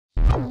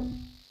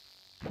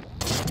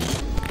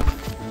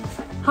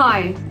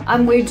Hi,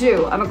 I'm Wei.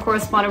 I'm a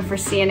correspondent for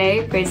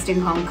CNA based in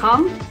Hong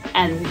Kong,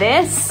 and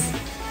this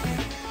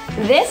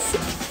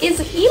is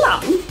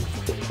Elang.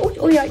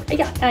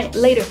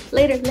 Later,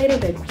 baby,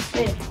 later.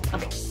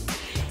 Okay.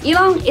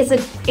 Elang is an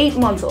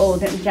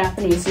 8-month-old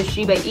Japanese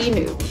Shiba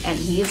Inu, and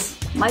he's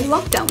my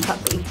lockdown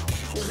puppy.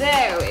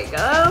 There we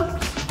go.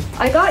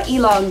 I got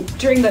Elang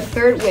during the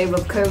 3rd wave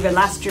of COVID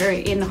last year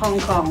in Hong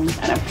Kong,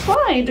 and I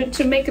tried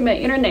to make him an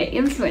internet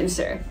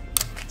influencer.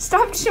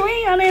 Stop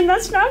chewing on it,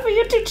 that's not for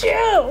you to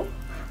chew.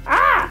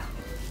 Ah!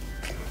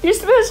 You're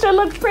supposed to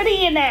look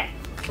pretty in it.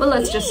 Well,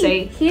 let's just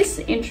say his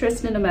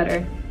interest in the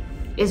matter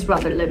is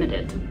rather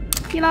limited.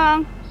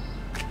 Elang,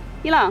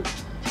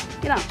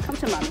 come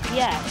to mommy.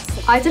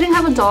 Yes. I didn't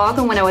have a dog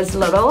when I was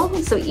little,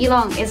 so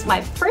Elang is my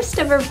first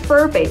ever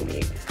fur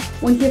baby.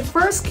 When he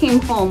first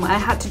came home, I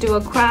had to do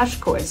a crash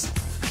course.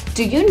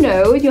 Do you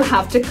know you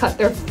have to cut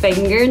their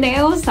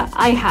fingernails?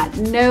 I had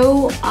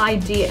no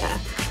idea.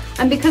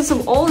 And because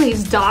of all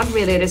these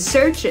dog-related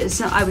searches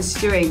I was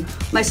doing,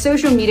 my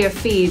social media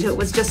feed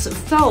was just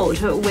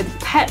filled with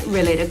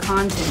pet-related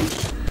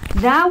content.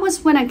 That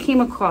was when I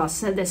came across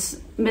this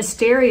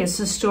mysterious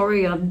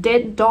story of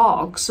dead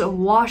dogs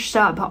washed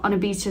up on the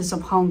beaches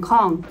of Hong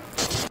Kong.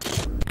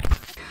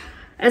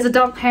 As a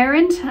dog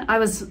parent, I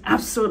was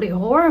absolutely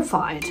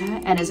horrified,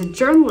 and as a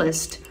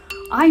journalist,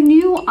 I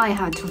knew I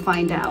had to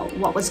find out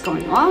what was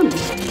going on.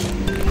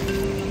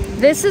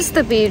 This is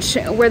the beach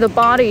where the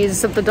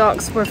bodies of the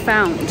dogs were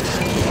found.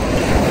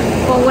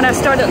 Well, when I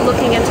started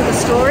looking into the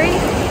story,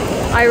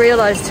 I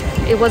realized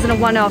it wasn't a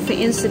one-off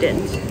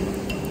incident.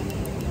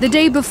 The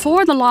day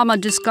before the llama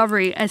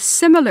discovery, a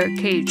similar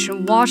cage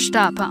washed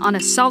up on the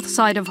south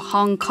side of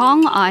Hong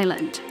Kong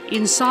Island,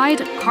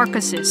 inside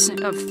carcasses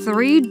of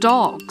 3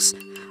 dogs.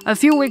 A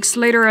few weeks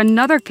later,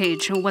 another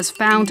cage was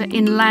found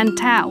in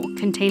Lantau,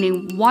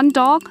 containing 1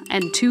 dog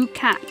and 2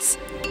 cats.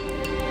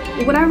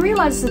 When I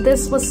realized that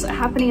this was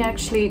happening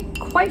actually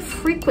quite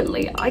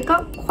frequently, I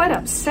got quite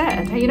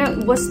upset. You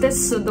know, was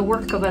this the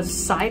work of a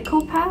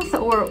psychopath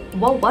or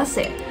what was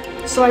it?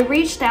 So I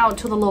reached out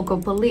to the local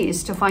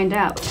police to find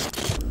out.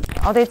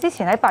 我哋之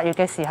前喺8月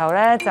嘅時候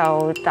咧，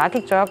就打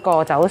擊咗一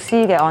個走私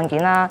嘅案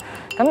件啦。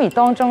咁而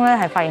當中咧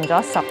係發現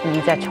咗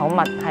12隻寵物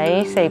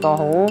喺4個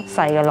好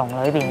細嘅籠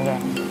裏邊嘅。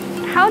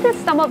How did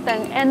some of them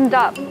end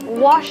up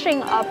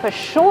washing up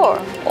ashore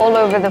all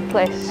over the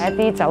place? 一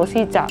啲走私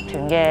集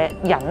團嘅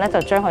人咧就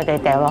將佢哋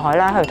掉落海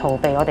啦，去逃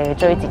避我哋嘅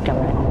追截咁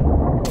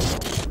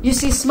樣。You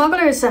see,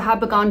 smugglers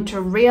have begun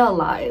to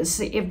realize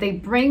if they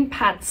bring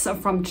pets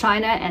from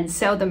China and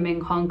sell them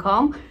in Hong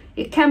Kong,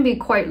 it can be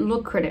quite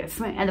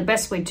lucrative, and the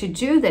best way to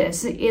do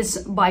this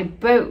is by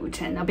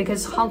boat. And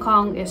because Hong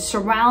Kong is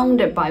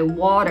surrounded by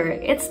water,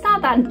 it's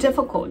not that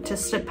difficult to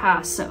slip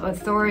past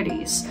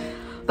authorities.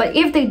 But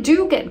if they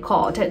do get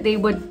caught, they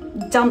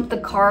would dump the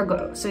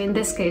cargo. So in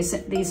this case,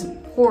 these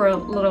poor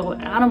little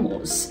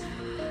animals.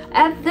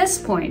 At this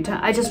point,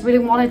 I just really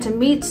wanted to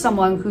meet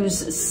someone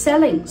who's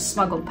selling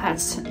smuggled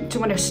pets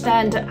to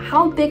understand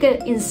how big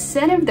an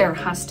incentive there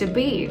has to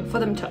be for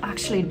them to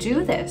actually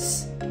do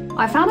this.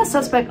 I found a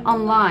suspect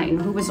online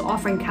who was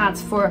offering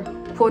cats for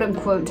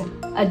quote-unquote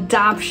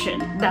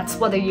adoption. That's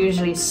what they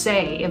usually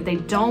say if they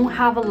don't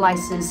have a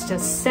license to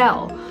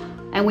sell.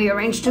 And we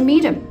arranged to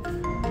meet him.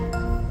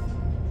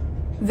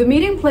 The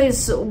meeting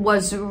place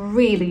was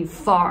really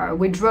far.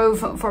 We drove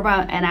for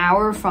about an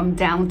hour from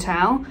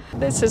downtown.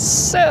 This is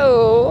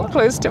so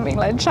close to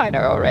mainland China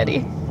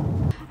already.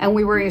 And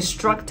we were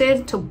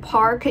instructed to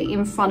park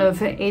in front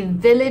of a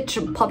village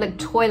public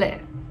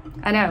toilet.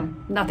 I know,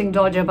 nothing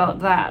dodgy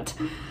about that.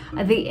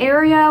 The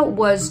area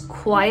was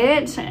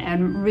quiet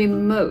and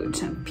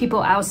remote.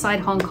 People outside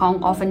Hong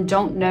Kong often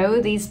don't know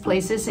these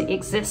places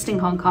exist in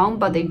Hong Kong,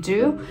 but they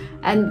do.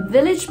 And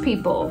village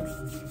people,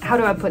 how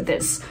do I put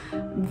this?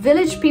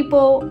 Village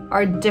people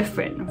are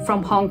different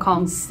from Hong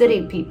Kong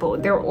city people.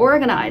 They're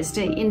organized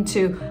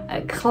into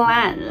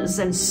clans,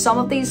 and some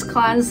of these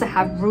clans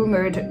have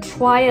rumored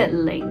triad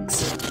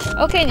links.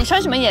 OK， 你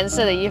穿什么颜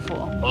色的衣服？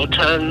我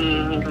穿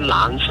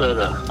蓝色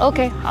的。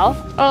OK， 好，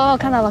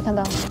看到了。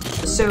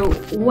 So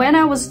when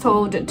I was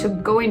told to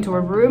go into a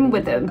room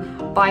with him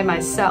by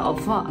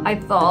myself, I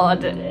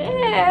thought,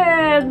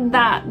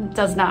 that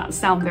does not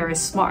sound very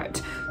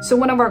smart. So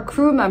one of our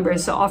crew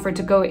members offered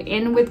to go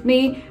in with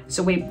me,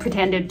 so we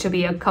pretended to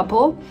be a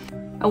couple.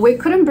 We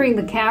couldn't bring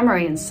the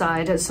camera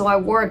inside, so I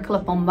wore a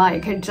clip-on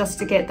mic just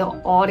to get the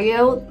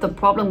audio. The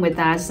problem with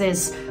that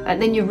is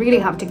then you really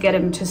have to get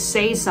him to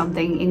say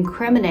something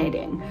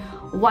incriminating.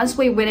 Once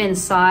we went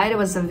inside, it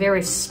was a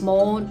very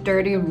small,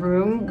 dirty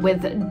room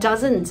with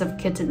dozens of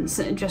kittens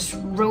just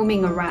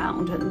roaming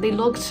around. They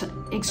looked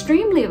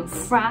extremely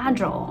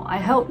fragile. I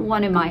held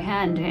one in my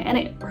hand and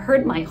it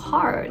hurt my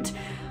heart.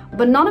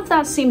 But none of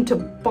that seemed to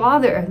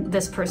bother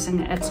this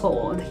person at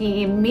all.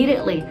 He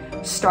immediately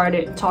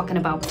started talking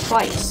about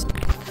price.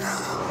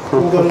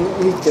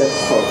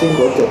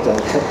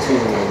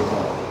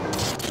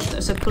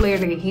 So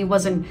clearly he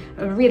wasn't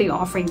really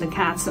offering the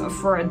cats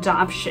for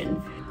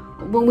adoption.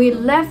 When we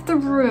left the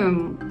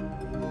room,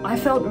 I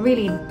felt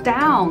really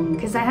down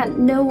because I had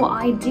no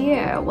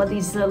idea what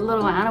these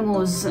little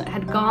animals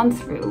had gone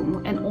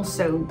through, and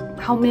also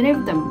how many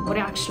of them would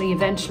actually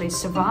eventually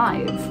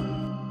survive.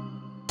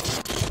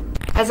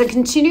 As I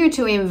continued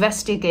to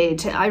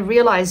investigate, I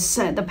realized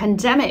the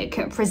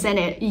pandemic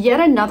presented yet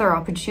another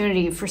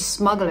opportunity for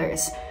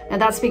smugglers.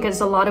 And that's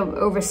because a lot of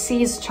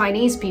overseas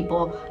Chinese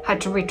people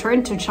had to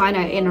return to China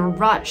in a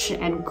rush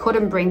and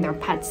couldn't bring their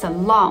pets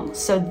along.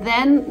 So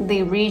then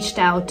they reached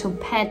out to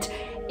pet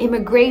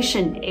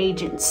immigration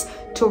agents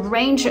to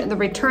arrange the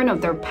return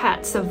of their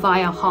pets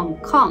via Hong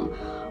Kong.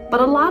 But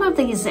a lot of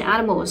these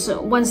animals,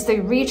 once they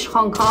reach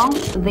Hong Kong,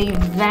 they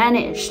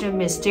vanished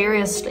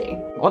mysteriously.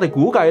 我哋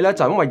估計咧，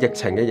就因為疫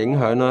情嘅影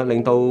響啦，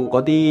令到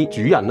嗰啲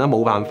主人咧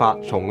冇辦法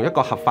從一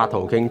個合法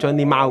途徑將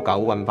啲貓狗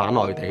運返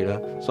內地啦，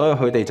所以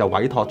佢哋就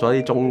委託咗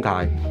啲中介，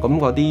咁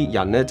嗰啲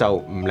人咧就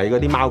唔理嗰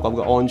啲貓狗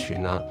嘅安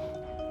全啦。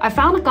I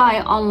found a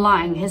guy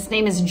online. His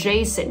name is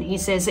Jason. He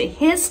says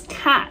his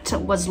cat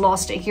was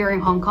lost here in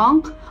Hong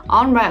Kong,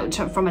 en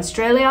route from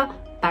Australia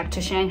back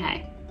to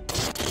Shanghai.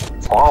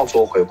 从澳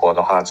洲回国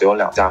的话，只有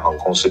2家航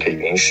空是可以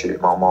允许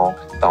猫猫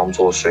当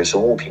做随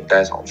身物品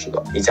带上去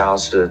的，一家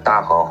是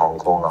大韩航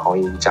空，然后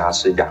一家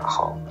是亚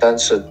航。但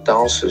是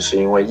当时是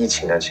因为疫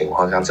情的情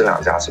况下，这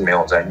2家是没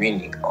有在运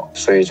营的，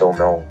所以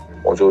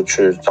我就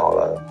去找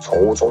了宠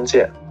物中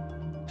介。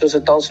就是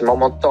当时猫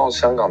猫到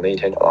香港那一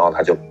天，然后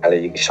他就拍了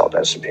一个小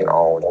段视频，然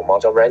后我猫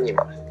叫 Rennie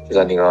嘛，就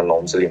在那个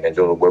笼子里面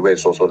就畏畏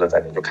缩缩的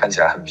在那，就看起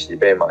来很疲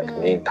惫嘛，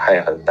肯定他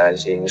也很担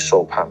心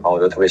受怕，然后我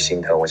就特别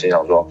心疼，我心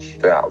想说，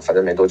对啊，反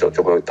正没多久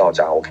就会到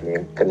家，我肯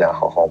定更加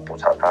好好补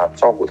偿他，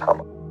照顾他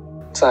嘛。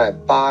在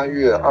8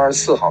月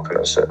24号可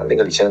能是那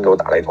个李先生给我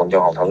打了一通电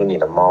话，他说你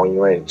的猫因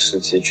为司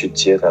机去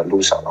接的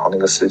路上，然后那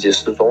个司机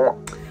失踪了。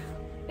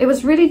It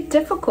was really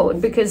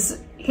difficult because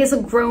he's a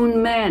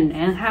grown man,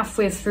 and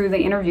halfway through the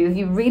interview,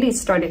 he really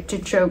started to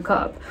choke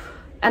up.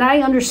 And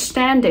I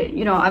understand it.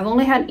 You know, I've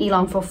only had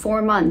Elon for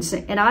 4 months,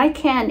 and I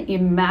can't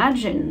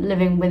imagine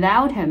living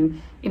without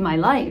him in my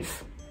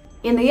life.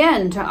 In the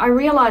end, I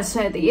realized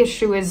that the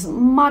issue is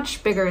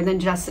much bigger than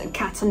just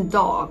cats and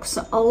dogs.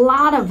 A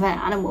lot of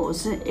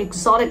animals,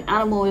 exotic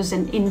animals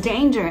and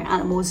endangered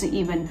animals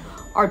even,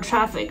 are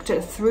trafficked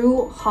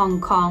through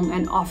Hong Kong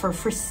and offered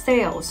for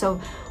sale. So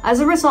as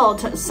a result,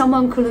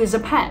 someone could lose a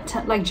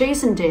pet like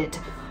Jason did.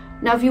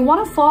 Now, if you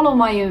want to follow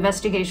my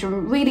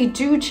investigation, really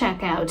do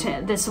check out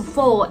this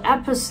full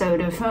episode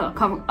of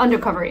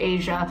Undercover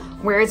Asia,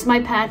 Where Is My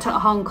Pet,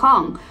 Hong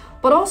Kong.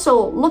 But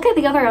also look at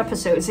the other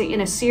episodes in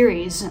a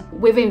series.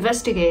 We've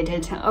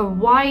investigated a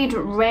wide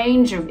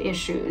range of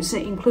issues,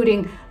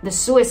 including the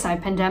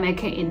suicide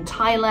pandemic in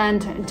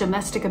Thailand,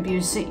 domestic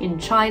abuse in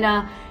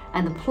China,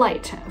 and the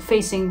plight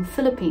facing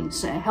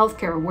Philippines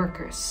healthcare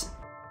workers.